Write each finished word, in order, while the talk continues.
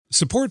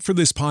Support for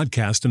this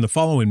podcast and the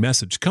following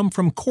message come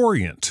from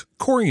Corient.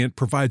 Corient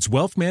provides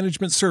wealth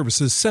management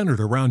services centered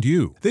around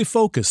you. They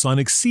focus on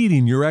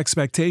exceeding your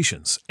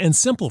expectations and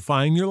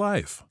simplifying your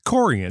life.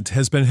 Corient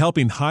has been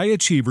helping high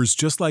achievers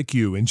just like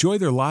you enjoy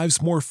their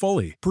lives more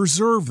fully,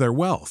 preserve their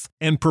wealth,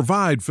 and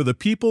provide for the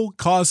people,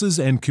 causes,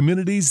 and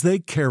communities they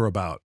care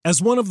about. As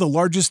one of the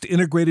largest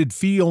integrated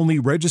fee-only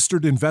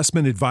registered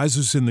investment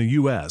advisors in the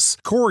U.S.,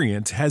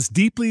 Corient has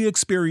deeply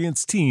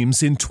experienced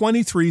teams in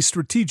 23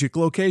 strategic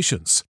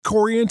locations.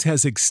 Corient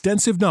has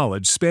extensive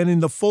knowledge spanning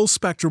the full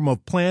spectrum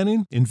of planning,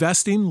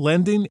 investing,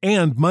 lending,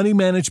 and money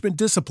management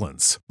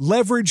disciplines.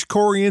 Leverage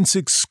Corient's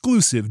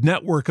exclusive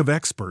network of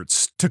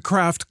experts to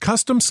craft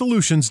custom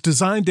solutions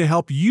designed to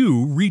help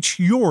you reach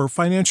your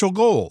financial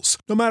goals,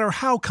 no matter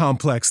how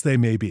complex they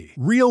may be.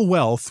 Real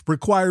wealth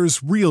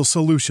requires real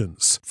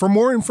solutions. For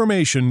more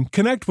information,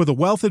 connect with a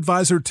wealth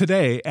advisor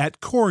today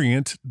at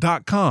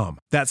Corient.com.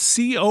 That's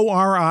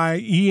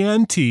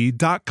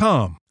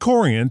Corient.com.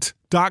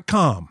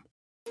 Corient.com.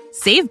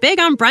 Save big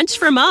on brunch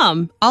for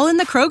mom, all in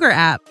the Kroger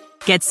app.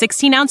 Get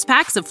 16-ounce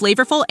packs of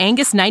flavorful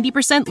Angus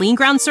 90% lean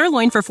ground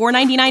sirloin for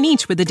 $4.99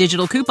 each with a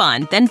digital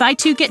coupon. Then buy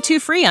 2, get 2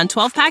 free on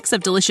 12 packs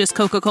of delicious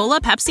Coca-Cola,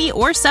 Pepsi,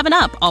 or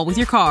 7-Up, all with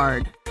your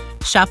card.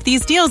 Shop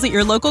these deals at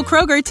your local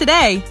Kroger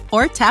today,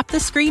 or tap the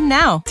screen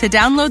now to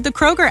download the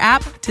Kroger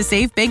app to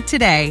save big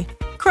today.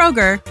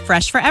 Kroger,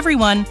 fresh for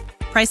everyone.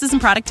 Prices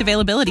and product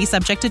availability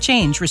subject to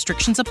change.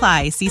 Restrictions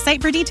apply. See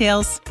site for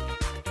details.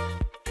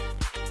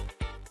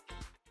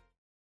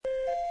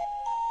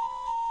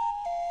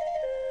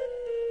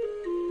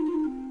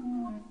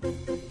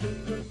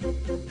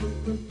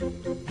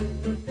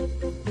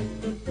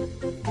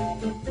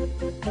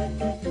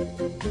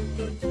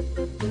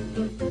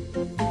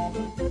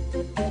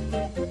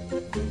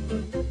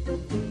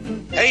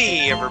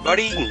 Hey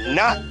everybody,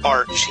 not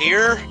Arch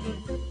here.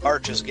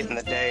 Arch is getting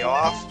the day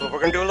off, but we're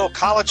going to do a little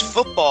college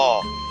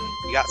football.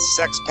 We got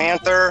Sex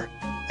Panther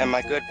and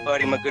my good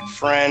buddy, my good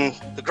friend,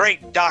 the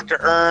great Dr.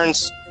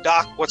 Earns.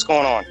 Doc, what's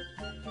going on?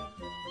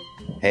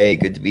 Hey,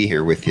 good to be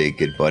here with you,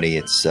 good buddy.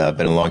 It's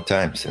been a long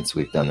time since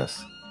we've done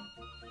this.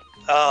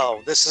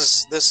 Oh, this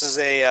is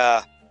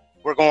a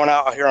we're going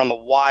out here on the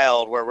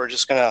wild where we're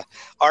just going to,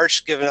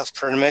 Arch giving us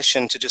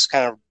permission to just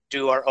kind of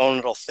do our own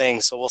little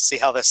thing. So we'll see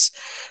how this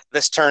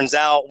turns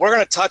out. We're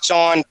going to touch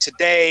on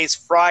today's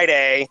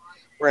Friday.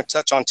 We're going to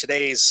touch on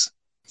today's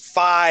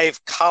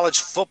 5 college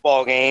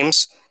football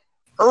games.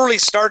 Early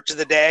start to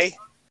the day.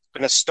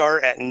 Going to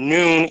start at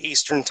noon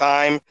Eastern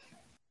time.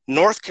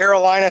 North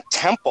Carolina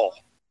Temple.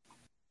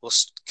 We'll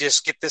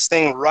just get this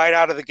thing right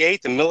out of the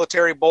gate. The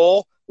Military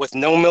Bowl with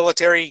no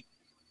military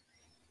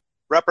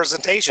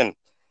representation.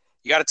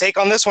 You got a take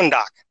on this one,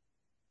 Doc?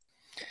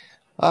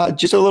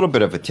 Just a little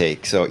bit of a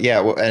take. So, yeah,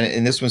 well,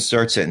 and this one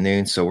starts at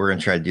noon, so we're going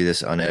to try to do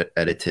this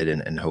unedited,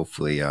 and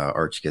hopefully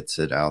Arch gets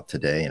it out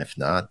today, and if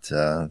not,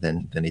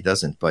 then he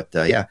doesn't. But,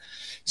 yeah,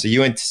 so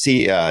UNC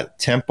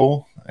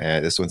Temple,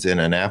 this one's in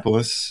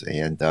Annapolis,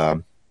 and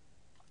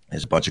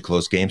there's a bunch of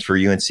close games for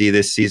UNC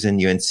this season.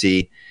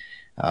 UNC,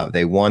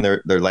 they won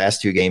their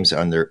last 2 games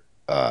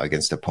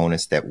against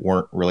opponents that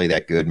weren't really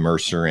that good,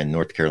 Mercer and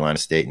North Carolina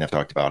State, and I've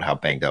talked about how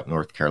banged up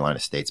North Carolina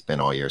State's been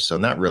all year, so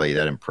not really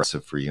that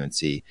impressive for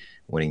UNC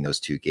winning those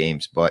 2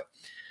 games. But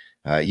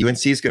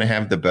UNC is going to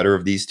have the better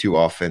of these 2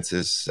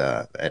 offenses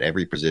at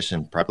every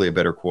position, probably a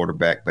better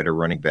quarterback, better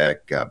running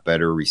back,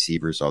 better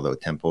receivers, although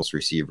Temple's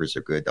receivers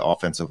are good. The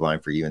offensive line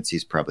for UNC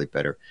is probably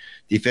better.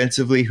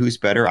 Defensively, who's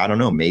better? I don't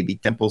know. Maybe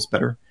Temple's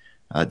better.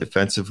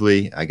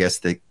 Defensively, I guess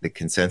the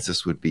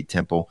consensus would be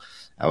Temple.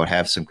 I would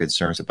have some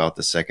concerns about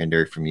the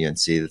secondary from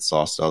UNC that's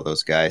lost all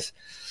those guys.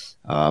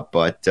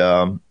 But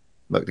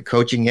look, the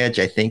coaching edge,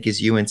 I think,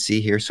 is UNC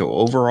here. So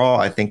overall,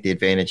 I think the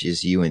advantage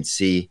is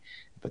UNC,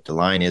 but the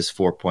line is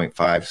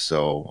 4.5.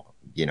 So,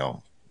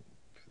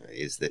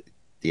 is that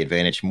the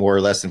advantage more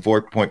or less than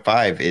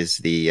 4.5 is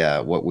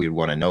the what we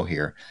want to know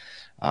here.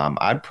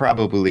 I'd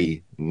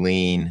probably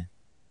lean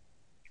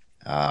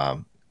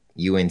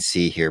UNC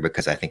here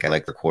because I think I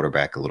like the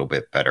quarterback a little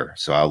bit better.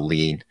 So I'll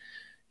lean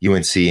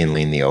UNC and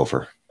lean the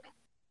over.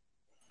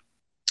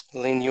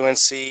 Lean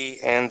UNC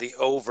and the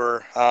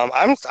over.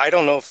 I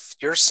don't know if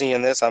you're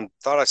seeing this. I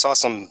thought I saw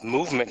some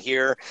movement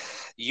here.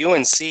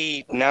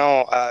 UNC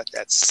now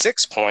at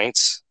 6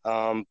 points,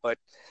 but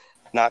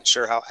not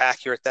sure how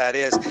accurate that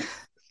is.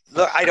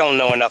 Look, I don't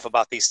know enough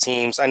about these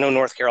teams. I know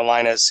North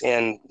Carolina's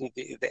in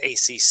the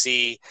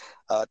ACC.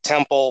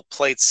 Temple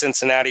played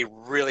Cincinnati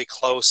really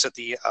close at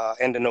the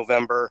end of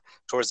November,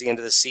 towards the end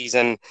of the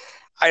season.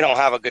 I don't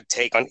have a good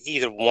take on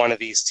either one of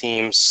these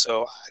teams,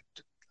 so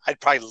I'd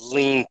probably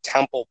lean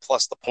Temple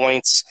plus the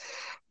points,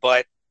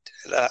 but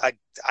I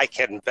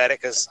can't bet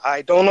it because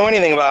I don't know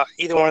anything about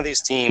either one of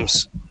these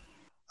teams.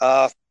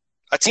 A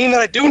team that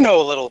I do know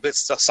a little bit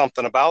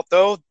something about,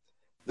 though,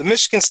 the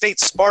Michigan State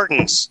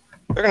Spartans.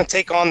 They're going to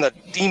take on the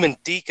Demon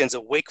Deacons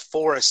of Wake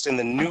Forest in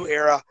the New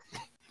Era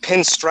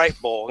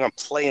Pinstripe Bowl. We're going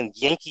to play in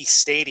Yankee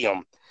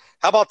Stadium.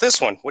 How about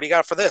this one? What do you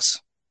got for this?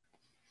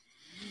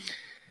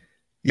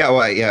 Yeah,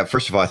 well, yeah.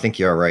 First of all, I think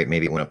you're right.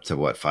 Maybe it went up to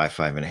what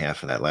 5.5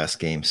 for that last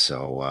game.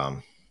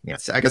 So, yeah,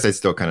 so I guess I'd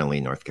still kind of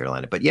lean North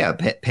Carolina. But yeah,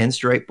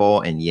 Pinstripe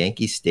Bowl and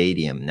Yankee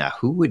Stadium. Now,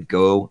 who would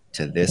go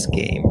to this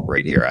game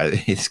right here?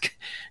 It's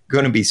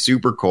going to be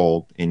super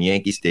cold in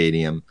Yankee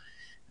Stadium.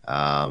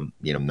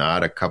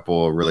 Not a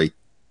couple of really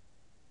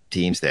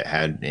teams that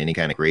had any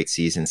kind of great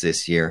seasons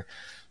this year.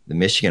 The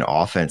Michigan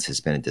offense has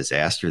been a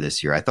disaster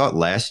this year. I thought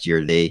last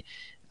year they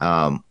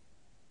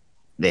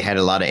had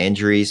a lot of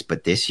injuries,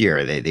 but this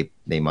year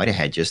they might have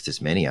had just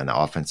as many on the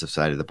offensive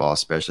side of the ball,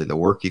 especially the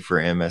rookie for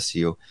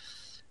MSU.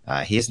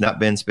 He has not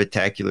been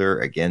spectacular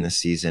again this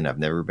season. I've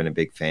never been a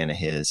big fan of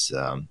his.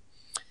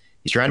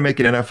 He's trying to make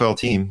an NFL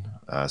team,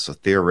 so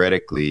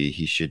theoretically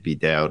he should be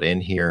dialed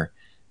in here.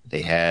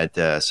 They had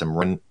some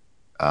run.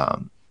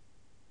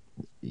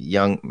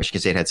 Michigan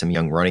State had some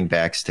young running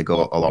backs to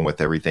go along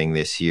with everything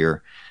this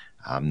year.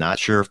 I'm not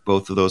sure if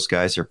both of those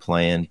guys are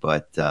playing,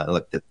 but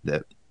look,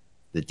 the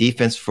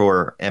defense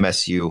for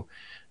MSU,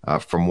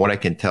 from what I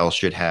can tell,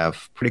 should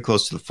have pretty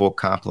close to the full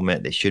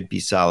complement. They should be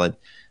solid.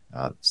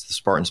 It's the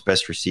Spartans'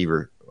 best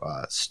receiver,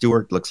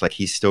 Stewart, looks like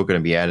he's still going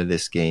to be out of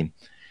this game.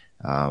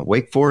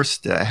 Wake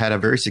Forest had a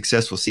very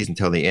successful season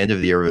until the end of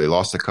the year. They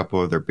lost a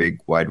couple of their big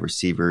wide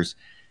receivers.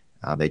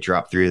 They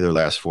dropped 3 of their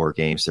last 4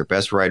 games. Their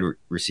best wide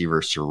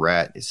receiver,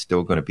 Surratt, is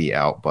still going to be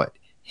out, but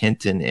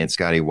Hinton and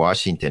Scotty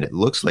Washington, it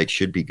looks like,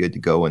 should be good to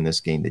go in this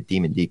game. The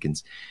Demon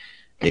Deacons,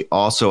 they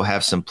also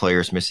have some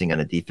players missing on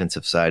the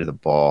defensive side of the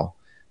ball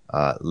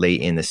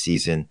late in the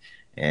season,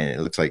 and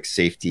it looks like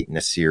safety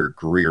Nasir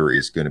Greer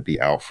is going to be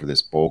out for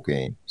this bowl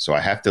game. So I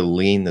have to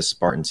lean the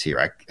Spartans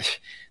here.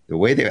 The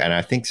way they, and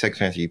I think Sex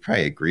Panther, you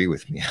probably agree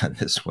with me on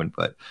this one,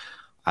 but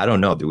I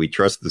don't know. Do we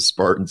trust the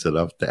Spartans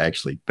enough to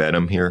actually bet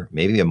them here?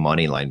 Maybe a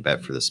money line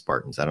bet for the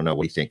Spartans. I don't know.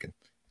 What are you thinking?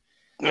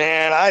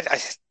 Man,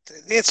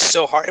 it's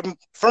so hard.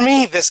 For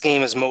me, this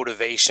game is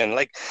motivation.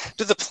 Like,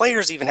 do the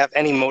players even have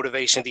any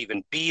motivation to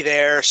even be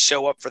there,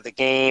 show up for the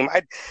game?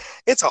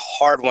 It's a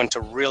hard one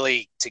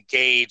to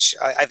gauge.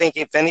 I think,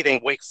 if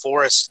anything, Wake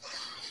Forest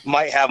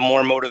might have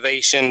more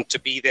motivation to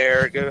be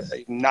there.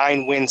 A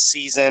 9-win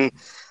season.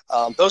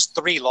 Those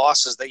 3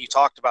 losses that you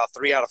talked about,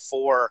 3 out of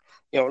 4,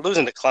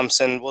 losing to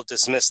Clemson, we'll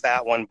dismiss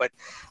that one. But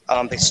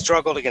they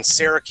struggled against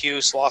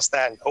Syracuse, lost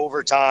that in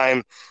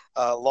overtime.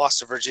 Lost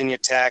to Virginia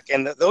Tech,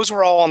 and those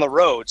were all on the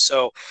road.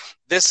 So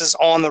this is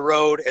on the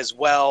road as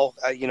well,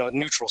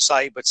 neutral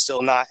site, but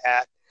still not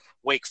at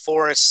Wake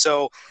Forest.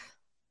 So,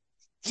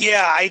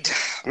 yeah, I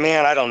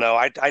don't know.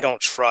 I don't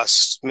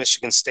trust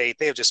Michigan State.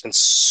 They have just been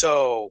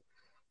so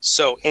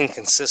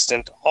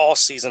inconsistent all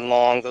season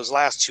long. Those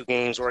last 2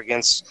 games were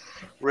against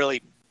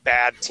really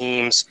bad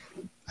teams.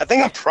 I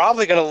think I'm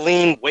probably going to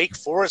lean Wake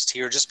Forest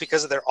here just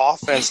because of their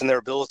offense and their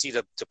ability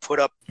to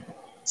put up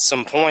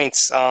some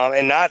points,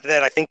 and not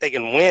that I think they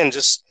can win,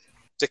 just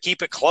to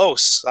keep it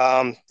close.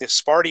 If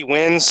Sparty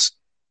wins,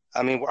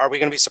 I mean, are we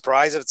going to be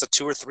surprised if it's a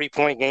 2 or 3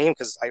 point game?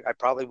 Because I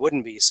probably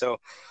wouldn't be. So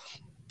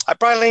I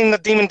probably lean the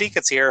Demon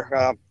Deacons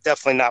here.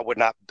 Definitely would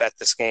not bet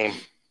this game.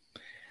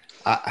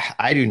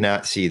 I do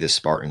not see the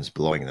Spartans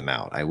blowing them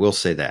out. I will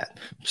say that.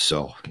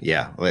 So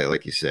yeah,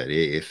 like you said,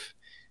 if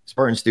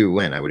Spartans do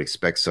win, I would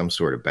expect some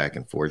sort of back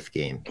and forth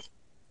game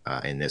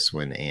in this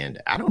one.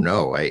 And I don't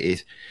know.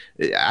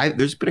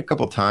 There's been a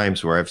couple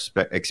times where I've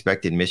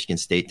expected Michigan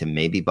State to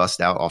maybe bust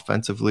out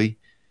offensively.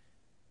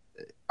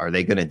 Are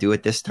they going to do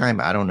it this time?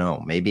 I don't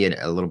know. Maybe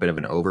a little bit of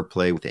an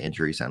overplay with the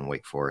injuries on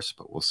Wake Forest,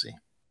 but we'll see.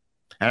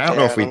 And I don't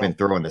know if we've been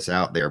throwing this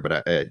out there,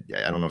 but I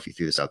don't know if you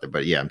threw this out there.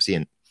 But yeah, I'm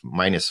seeing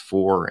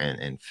 -4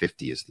 and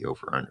 50 is the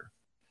over-under.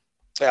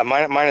 Yeah,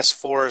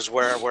 -4 is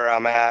where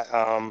I'm at.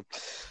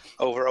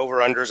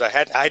 Over-unders.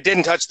 I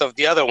didn't touch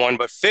the other one,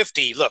 but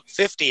 50. Look,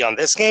 50 on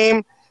this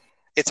game.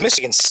 It's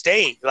Michigan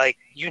State. Like,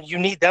 you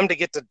need them to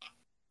get to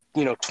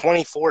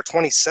 24,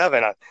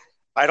 27.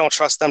 I don't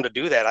trust them to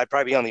do that. I'd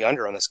probably be on the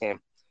under on this game.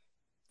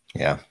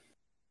 Yeah,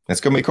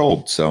 it's gonna be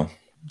cold, so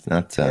it's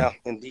not. Yeah,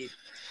 indeed.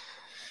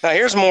 Now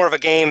here's more of a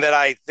game that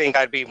I think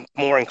I'd be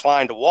more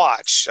inclined to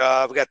watch.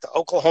 We got the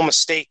Oklahoma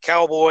State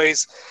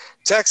Cowboys,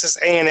 Texas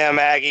A&M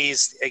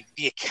Aggies,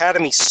 the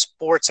Academy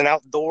Sports and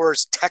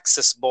Outdoors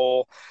Texas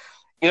Bowl.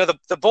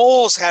 The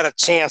Bulls had a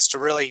chance to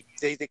really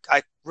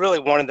I really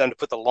wanted them to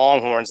put the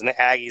Longhorns and the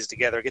Aggies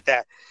together, get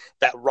that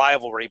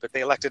rivalry, but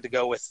they elected to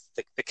go with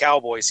the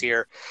Cowboys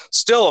here.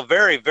 Still a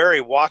very,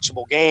 very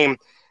watchable game.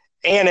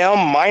 A&M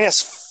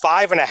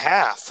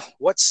 -5.5.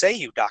 What say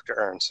you, Dr.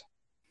 Ernst?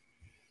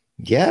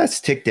 Yeah,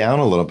 it's ticked down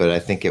a little bit. I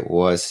think it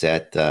was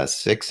at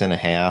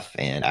 6.5,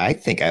 and I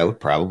think I would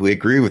probably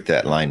agree with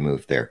that line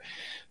move there.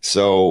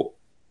 So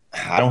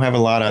I don't have a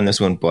lot on this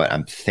one, but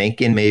I'm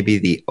thinking maybe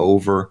the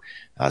over.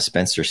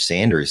 Spencer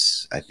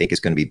Sanders, I think, is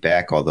going to be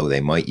back, although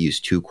they might use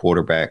 2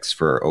 quarterbacks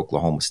for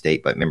Oklahoma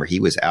State. But remember, he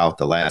was out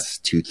the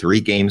last 2-3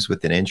 games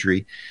with an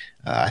injury.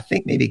 I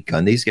think maybe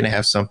Gundy's going to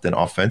have something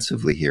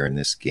offensively here in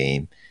this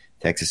game.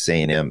 Texas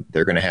A&M,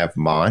 they're going to have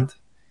Mond.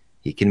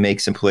 He can make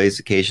some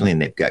plays occasionally,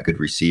 and they've got good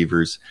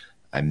receivers.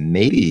 I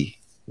maybe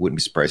wouldn't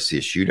be surprised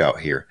to see a shootout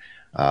here.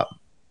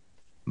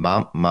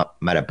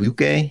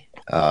 Matabuke.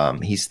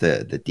 He's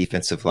the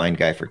defensive line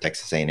guy for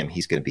Texas A&M.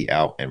 He's going to be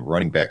out, and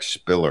running back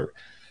Spiller,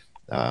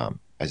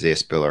 Isaiah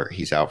Spiller,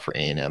 he's out for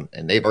A&M,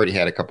 and they've already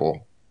had a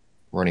couple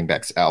running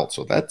backs out,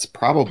 so that's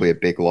probably a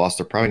big loss.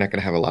 They're probably not going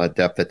to have a lot of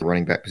depth at the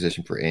running back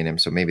position for A&M,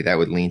 so maybe that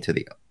would lean to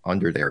the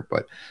under there.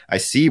 But I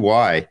see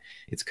why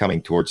it's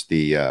coming towards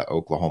the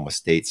Oklahoma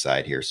State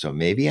side here, so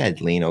maybe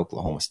I'd lean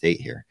Oklahoma State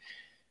here.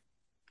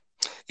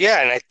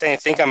 Yeah, and I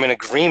think I'm in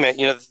agreement.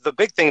 The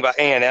big thing about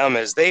A&M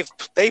is they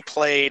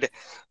played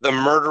the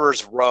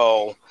murderer's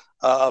row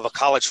of a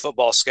college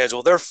football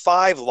schedule. Their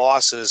 5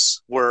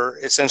 losses were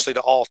essentially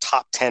to all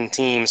top 10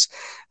 teams.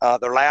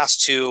 Their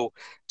last 2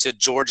 to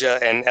Georgia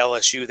and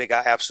LSU, they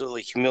got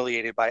absolutely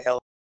humiliated by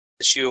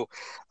LSU.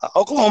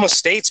 Oklahoma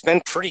State's been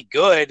pretty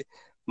good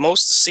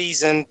most of the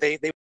season. They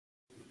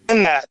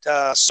won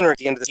that sooner at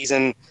the end of the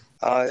season.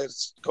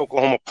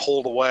 Oklahoma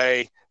pulled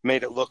away,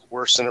 made it look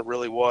worse than it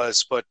really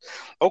was. But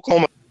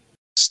Oklahoma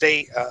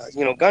State,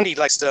 Gundy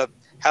likes to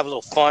have a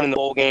little fun in the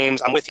bowl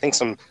games. I'm with you. I think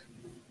some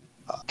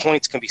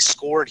points can be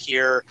scored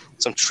here,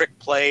 some trick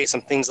play,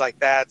 some things like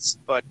that.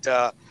 But,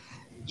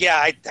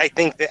 I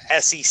think the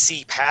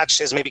SEC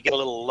patch is maybe get a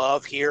little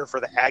love here for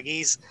the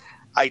Aggies.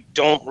 I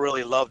don't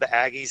really love the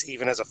Aggies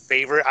even as a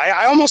favorite.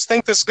 I almost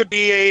think this could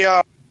be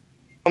a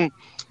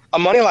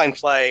money line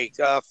play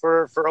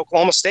for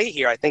Oklahoma State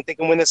here. I think they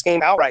can win this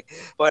game outright.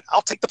 But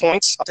I'll take the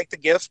points. I'll take the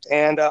gift.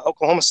 And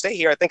Oklahoma State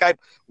here, I think I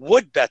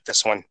would bet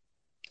this one.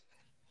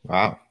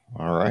 Wow.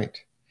 All right.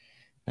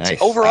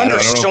 Nice. Over-under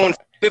showing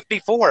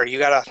 54. You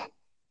got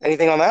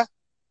anything on that?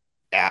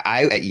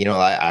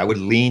 I would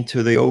lean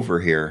to the over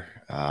here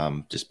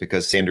just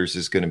because Sanders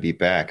is going to be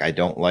back. I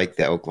don't like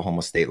that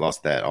Oklahoma State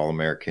lost that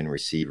All-American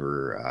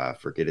receiver.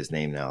 Forget his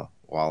name now.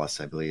 Wallace,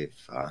 I believe.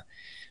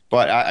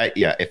 But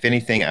if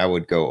anything, I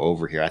would go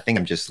over here. I think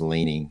I'm just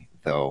leaning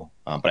though.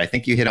 But I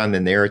think you hit on the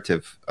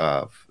narrative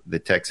of the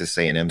Texas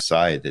A&M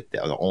side that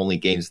the only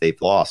games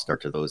they've lost are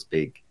to those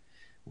big,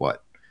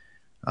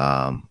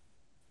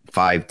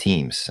 5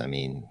 teams. I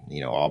mean,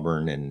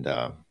 Auburn and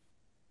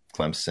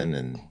Clemson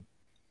and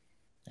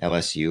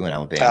LSU and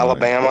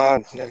Alabama.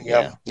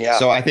 Yeah.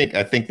 So I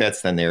think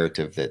that's the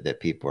narrative that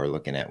people are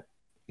looking at.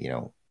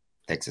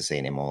 Texas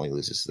A&M only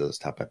loses to those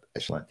top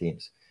echelon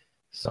teams.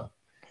 So.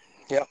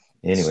 Yeah.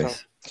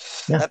 Anyways,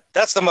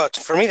 that's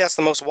for me. That's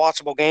the most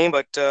watchable game.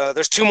 But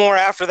there's 2 more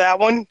after that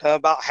one.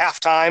 About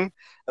halftime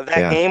of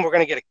that game, we're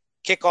going to get a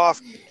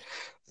kickoff.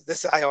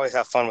 I always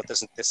have fun with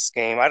this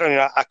game. I don't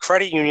know a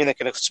credit union that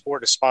can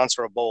afford to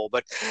sponsor a bowl,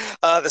 but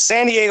the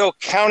San Diego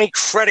County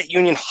Credit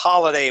Union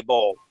Holiday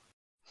Bowl.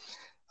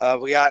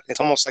 It's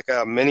almost like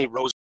a mini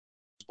Rose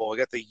Bowl. We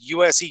got the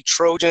USC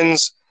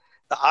Trojans,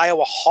 the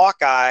Iowa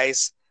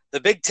Hawkeyes,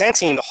 the Big Ten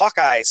team, the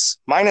Hawkeyes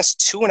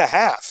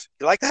 -2.5.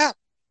 You like that?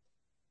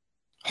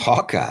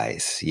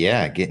 Hawkeyes,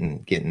 yeah,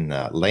 getting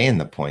laying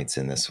the points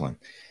in this one.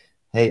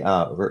 Hey,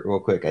 real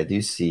quick, I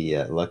do see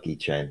Lucky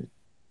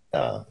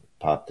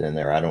popped in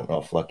there. I don't know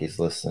if Lucky's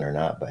listening or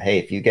not, but hey,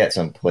 if you get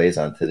some plays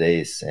on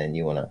today's and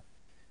you want to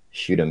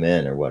shoot them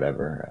in or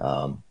whatever,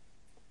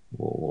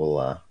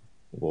 we'll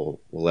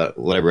let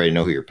everybody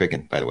know who you're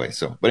picking. By the way,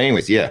 but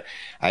anyways, yeah,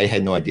 I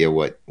had no idea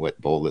what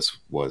bowl this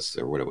was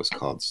or what it was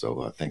called.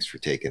 So thanks for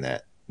taking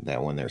that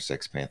one there,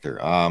 Sex Panther.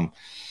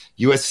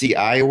 USC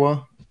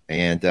Iowa.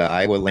 And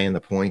Iowa laying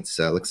the points.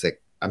 Looks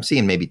like I'm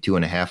seeing maybe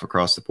 2.5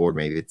 across the board.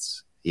 Maybe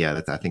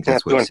I think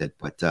that's what I said.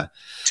 But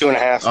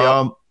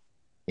 2.5.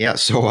 Yeah.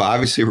 So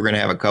obviously we're going to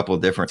have a couple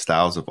of different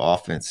styles of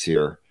offense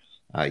here.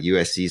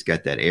 USC's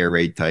got that air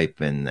raid type,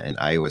 and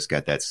Iowa's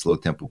got that slow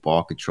tempo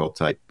ball control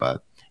type.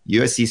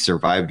 USC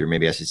survived, or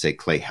maybe I should say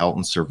Clay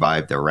Helton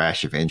survived a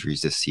rash of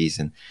injuries this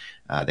season.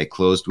 They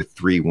closed with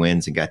 3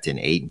 wins and got to an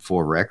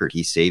 8-4 record.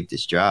 He saved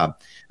his job,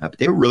 but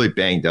they were really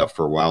banged up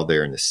for a while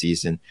there in the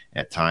season.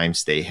 At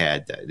times, they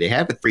had a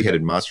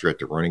 3-headed monster at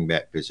the running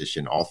back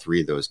position. All 3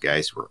 of those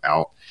guys were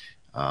out.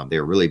 They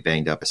were really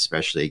banged up,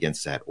 especially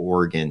against that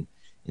Oregon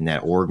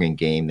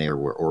game there,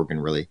 where Oregon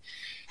really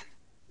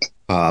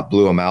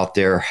blew them out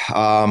there.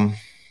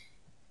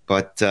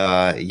 But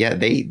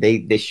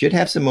they should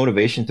have some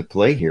motivation to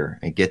play here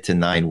and get to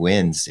 9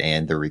 wins.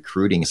 And the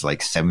recruiting is like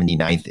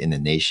 79th in the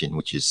nation,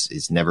 which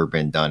is never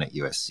been done at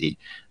USC.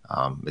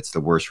 It's the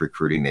worst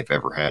recruiting they've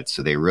ever had.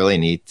 So they really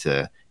need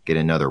to get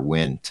another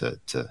win to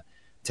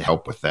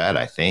help with that,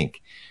 I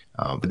think.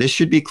 But this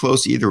should be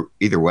close either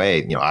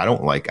way. I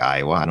don't like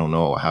Iowa. I don't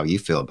know how you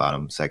feel about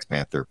them, Sex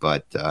Panther,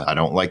 but I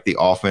don't like the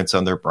offense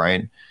under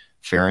Brian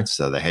Ferentz,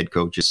 the head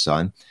coach's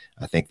son.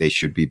 I think they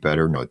should be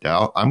better, no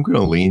doubt. I'm going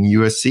to lean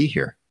USC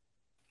here.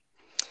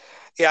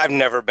 Yeah, I've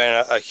never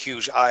been a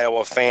huge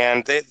Iowa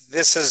fan.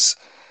 This is,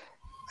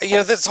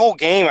 this whole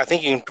game, I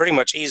think you can pretty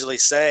much easily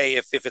say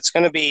if it's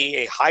going to be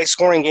a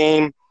high-scoring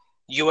game,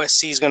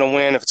 USC is going to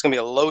win. If it's going to be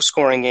a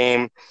low-scoring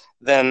game,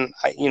 then,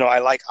 I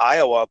like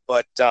Iowa.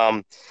 But,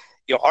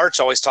 Arch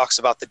always talks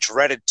about the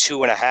dreaded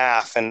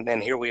 2.5,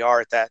 and here we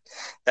are at that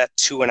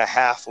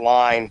 2.5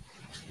 line.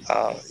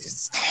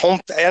 Is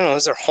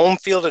there home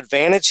field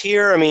advantage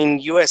here? I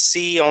mean,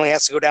 USC only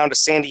has to go down to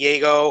San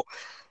Diego.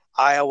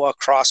 Iowa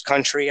cross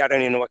country. I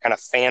don't even know what kind of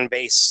fan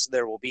base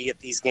there will be at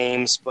these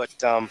games, but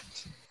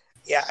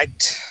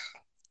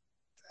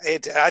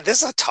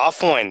this is a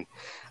tough one.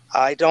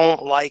 I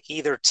don't like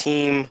either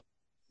team.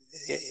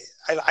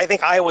 I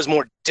think Iowa's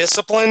more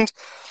disciplined,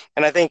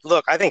 and I think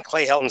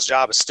Clay Helton's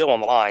job is still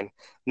on the line.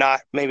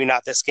 Maybe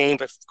not this game,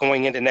 but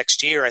going into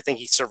next year, I think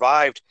he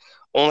survived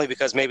only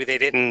because maybe they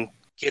didn't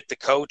get the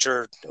coach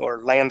or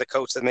land the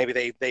coach that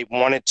maybe they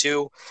wanted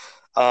to.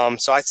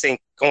 So I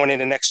think going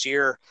into next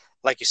year,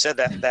 like you said,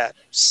 that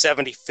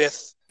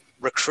 75th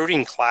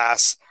recruiting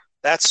class,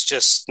 that's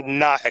just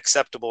not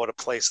acceptable at a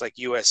place like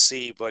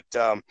USC. But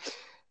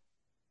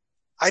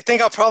I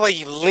think I'll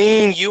probably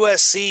lean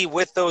USC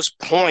with those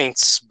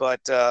points,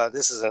 but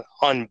this is an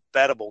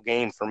unbettable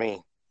game for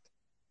me.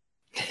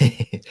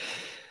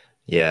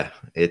 Yeah,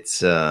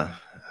 it's I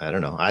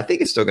don't know. I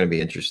think it's still going to be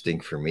interesting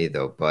for me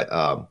though. But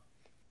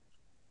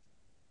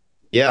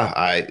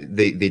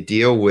the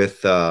deal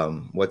with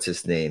what's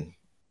his name,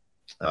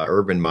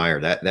 Urban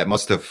Meyer, that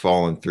must have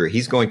fallen through.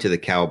 He's going to the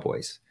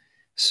Cowboys,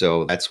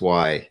 so that's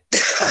why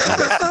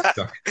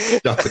stuck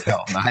with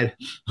Helton.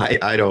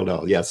 I don't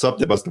know. Yeah,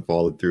 something must have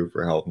fallen through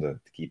for Helton to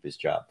keep his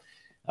job.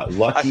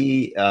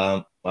 Lucky.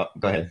 Go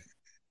ahead.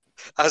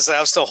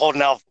 I'm still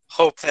holding out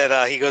hope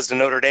that he goes to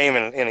Notre Dame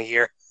in a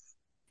year.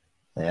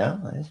 Yeah,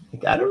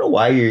 I don't know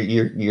why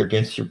you're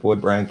against your boy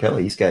Brian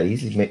Kelly.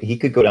 He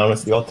could go down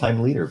as the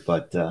all-time leader.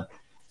 But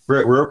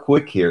real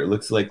quick here, it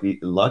looks like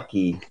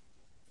Lucky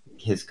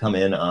has come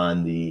in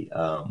on the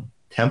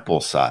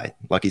Temple side.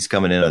 Lucky's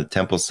coming in on the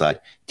Temple side.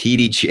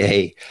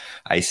 TDJ,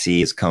 I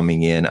see, is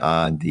coming in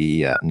on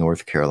the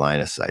North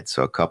Carolina side.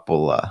 So a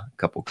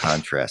couple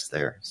contrasts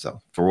there.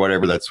 So for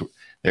whatever that's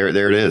there it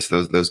is.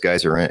 Those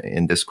guys are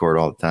in Discord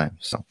all the time.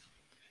 So.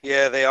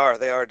 Yeah, they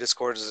are.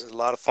 Discord is a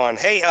lot of fun.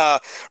 Hey,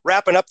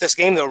 wrapping up this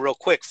game though, real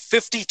quick.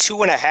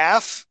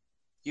 52.5.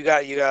 You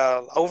got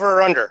over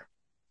or under?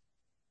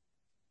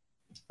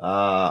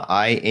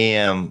 I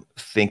am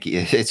thinking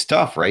it's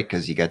tough, right?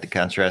 Because you got the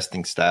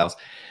contrasting styles.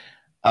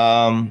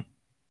 What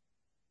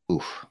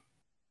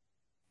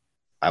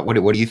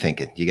are you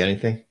thinking? You got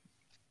anything?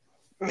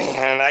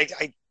 Man,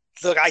 I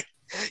look.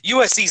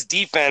 USC's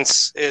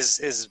defense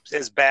is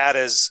as bad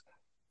as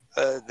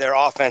their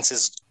offense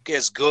is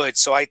good.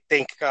 So I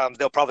think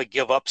they'll probably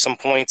give up some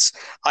points.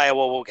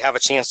 Iowa will have a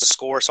chance to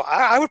score. So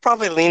I would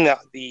probably lean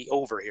the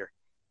over here.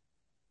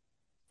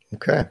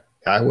 Okay.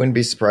 I wouldn't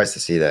be surprised to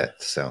see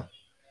that. So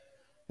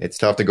it's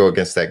tough to go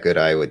against that good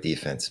Iowa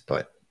defense,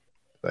 but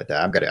I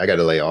got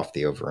to lay off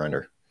the over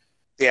under.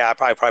 Yeah,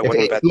 I probably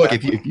wouldn't bet look,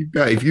 that.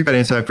 If you've got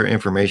insider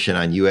information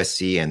on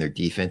USC and their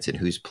defense and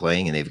who's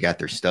playing and they've got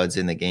their studs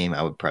in the game,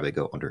 I would probably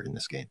go under in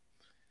this game.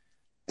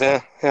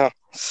 Yeah.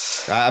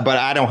 But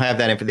I don't have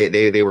that information.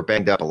 They were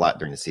banged up a lot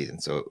during the season,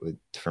 so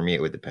for me,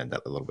 it would depend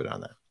a little bit on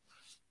that.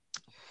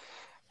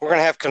 We're going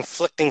to have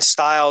conflicting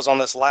styles on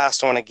this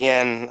last one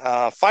again.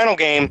 Final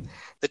game,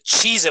 the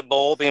Cheez-It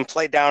Bowl being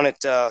played down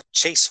at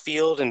Chase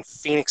Field in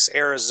Phoenix,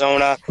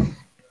 Arizona.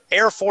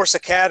 Air Force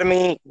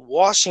Academy,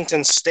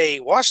 Washington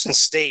State. Washington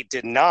State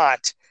did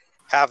not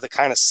have the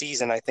kind of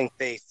season I think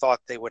they thought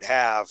they would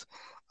have.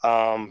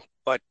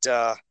 But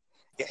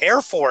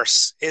Air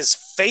Force is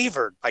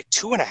favored by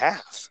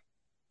 2.5.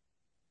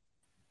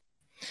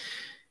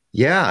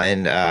 Yeah,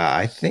 and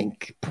I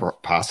think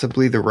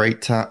possibly the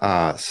right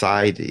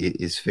side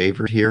is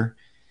favored here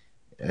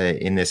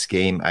in this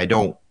game.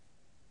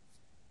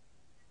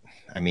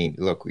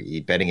 Look,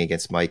 betting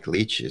against Mike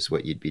Leach is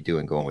what you'd be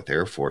doing going with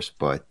Air Force,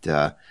 but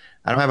I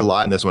don't have a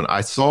lot in this one.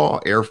 I saw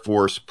Air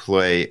Force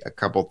play a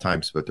couple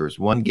times, but there was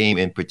one game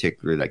in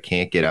particular that I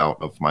can't get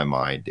out of my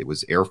mind. It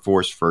was Air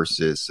Force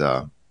versus,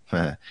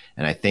 and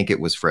I think it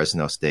was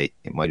Fresno State.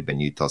 It might have been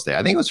Utah State.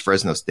 I think it was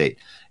Fresno State.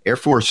 Air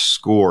Force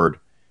scored,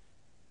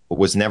 but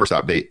was never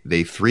stopped. They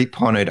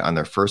 3-punted on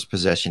their first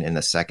possession in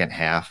the second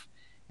half.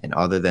 And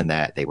other than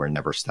that, they were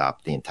never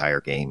stopped the entire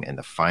game. And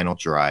the final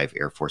drive,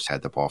 Air Force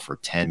had the ball for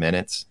 10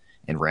 minutes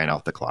and ran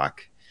out the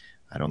clock.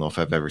 I don't know if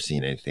I've ever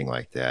seen anything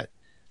like that.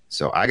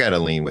 So I got to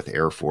lean with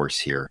Air Force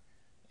here.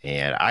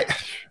 And I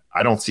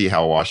don't see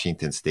how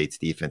Washington State's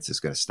defense is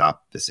going to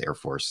stop this Air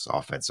Force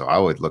offense. So I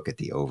would look at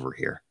the over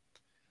here.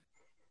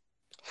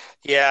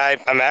 Yeah,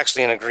 I'm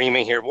actually in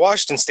agreement here.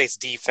 Washington State's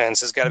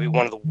defense has got to be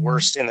one of the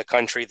worst in the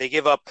country. They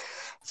give up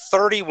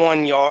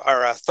 31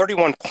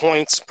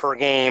 points per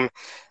game.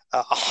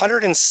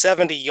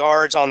 170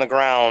 yards on the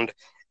ground.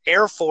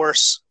 Air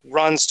Force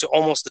runs to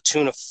almost the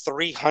tune of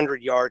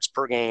 300 yards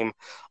per game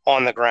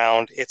on the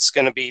ground. It's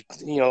going to be,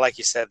 like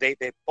you said, they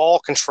ball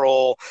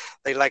control.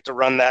 They like to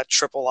run that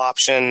triple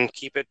option,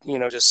 keep it,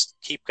 just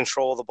keep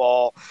control of the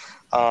ball.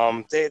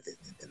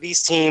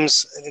 These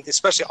teams,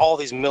 especially all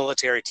these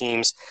military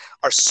teams,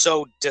 are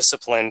so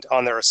disciplined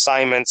on their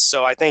assignments.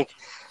 So I think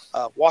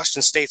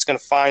Washington State's going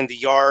to find the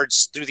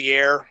yards through the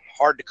air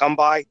hard to come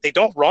by. They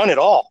don't run at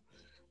all.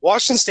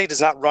 Washington State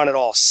does not run at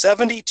all.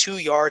 72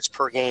 yards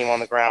per game on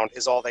the ground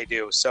is all they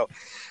do. So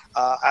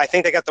I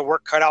think they got the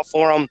work cut out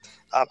for them.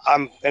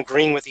 I'm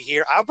agreeing with you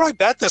here. I'll probably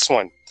bet this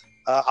one.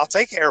 I'll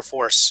take Air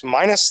Force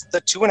minus the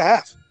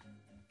 2.5.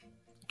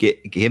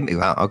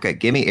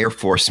 Give me Air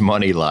Force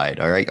money line.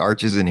 All right,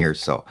 Arch is in here,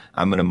 so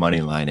I'm going to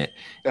money line it.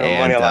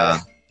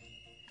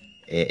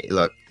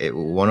 Look,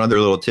 one other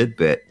little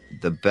tidbit: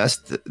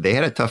 they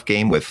had a tough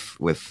game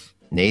with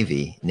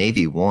Navy.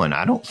 Navy won.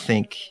 I don't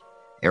think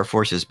Air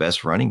Force's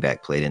best running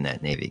back played in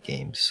that Navy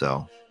game.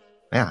 So,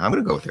 yeah, I'm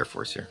going to go with Air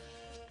Force here.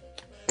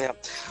 Yeah,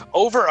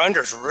 over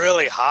under's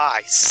really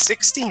high,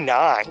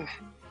 69.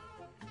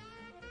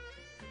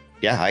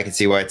 Yeah, I can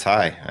see why it's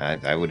high.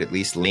 I would at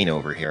least lean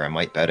over here. I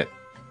might bet it.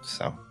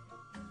 So,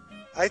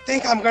 I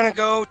think I'm going to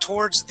go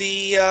towards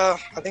the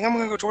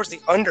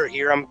under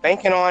here. I'm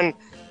banking on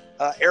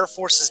Air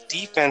Force's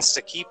defense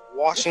to keep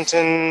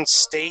Washington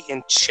State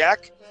in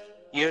check.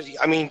 You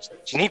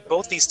need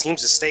both these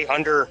teams to stay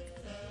under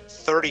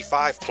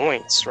 35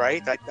 points,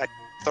 right? That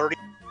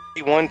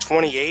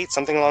 31-28,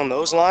 something along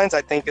those lines,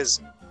 I think is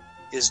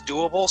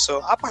doable.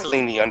 So I'll probably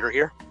lean the under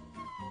here.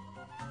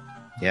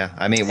 Yeah,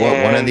 I mean,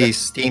 one of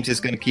these teams is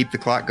going to keep the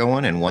clock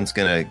going, and one's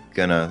going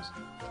to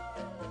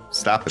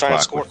stop the clock. Trying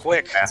to score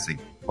quick.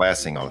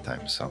 Passing all the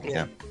time. So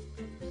yeah.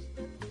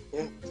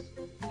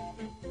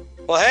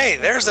 Well, hey,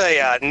 there's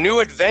a new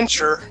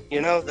adventure.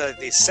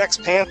 The Sex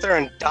Panther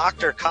and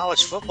Doctor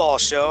College Football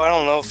Show. I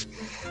don't know if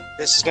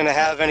this is going to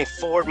have any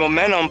forward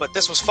momentum, but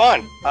this was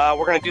fun.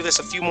 We're going to do this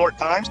a few more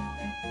times.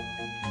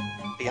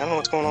 I don't know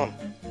what's going on.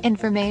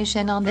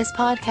 Information on this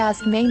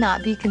podcast may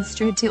not be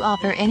construed to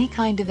offer any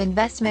kind of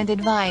investment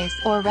advice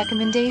or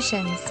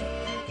recommendations.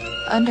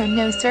 Under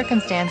no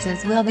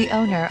circumstances will the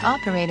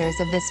owner-operators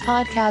of this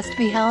podcast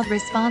be held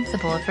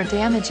responsible for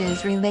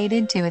damages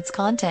related to its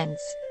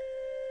contents.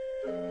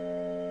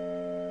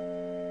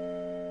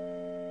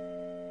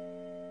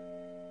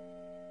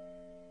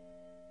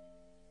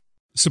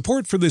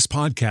 Support for this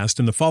podcast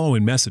and the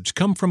following message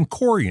come from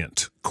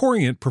Corient.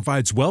 Corient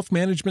provides wealth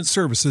management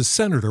services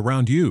centered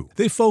around you.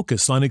 They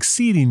focus on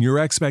exceeding your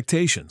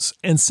expectations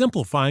and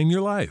simplifying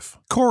your life.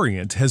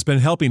 Corient has been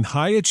helping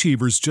high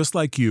achievers just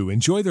like you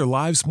enjoy their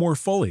lives more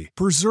fully,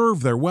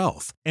 preserve their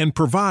wealth, and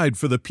provide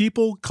for the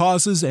people,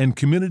 causes, and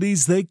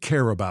communities they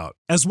care about.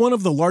 As one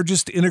of the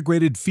largest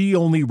integrated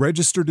fee-only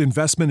registered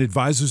investment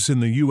advisors in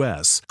the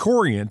U.S.,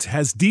 Corient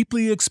has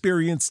deeply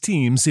experienced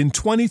teams in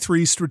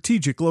 23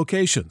 strategic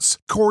locations.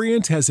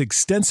 Corient has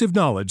extensive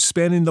knowledge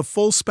spanning the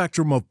full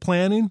spectrum of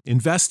planning,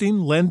 investing,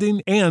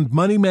 lending, and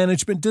money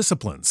management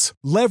disciplines.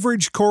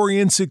 Leverage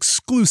Corient's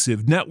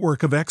exclusive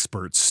network of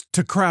experts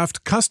to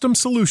craft custom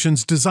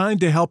solutions designed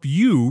to help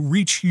you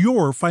reach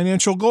your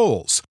financial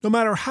goals, no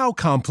matter how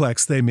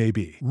complex they may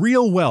be.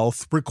 Real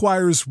wealth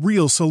requires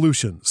real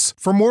solutions.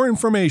 For more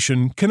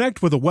information,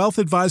 connect with a wealth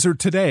advisor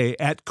today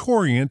at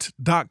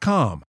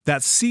Corient.com.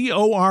 That's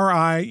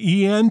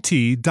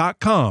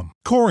Corient.com.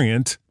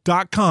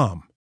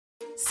 Corient.com.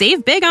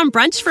 Save big on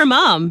brunch for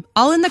mom,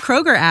 all in the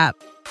Kroger app.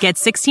 Get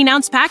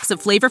 16-ounce packs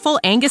of flavorful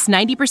Angus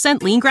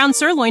 90% lean ground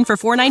sirloin for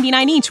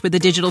 $4.99 each with a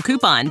digital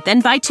coupon. Then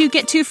buy 2,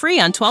 get 2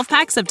 free on 12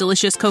 packs of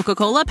delicious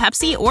Coca-Cola,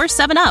 Pepsi, or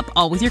 7-Up,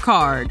 all with your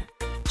card.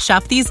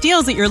 Shop these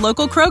deals at your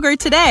local Kroger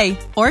today,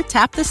 or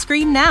tap the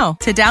screen now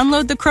to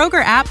download the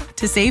Kroger app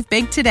to save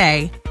big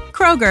today.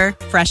 Kroger,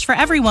 fresh for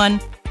everyone.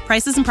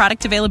 Prices and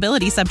product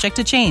availability subject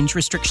to change.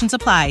 Restrictions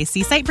apply.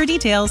 See site for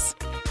details.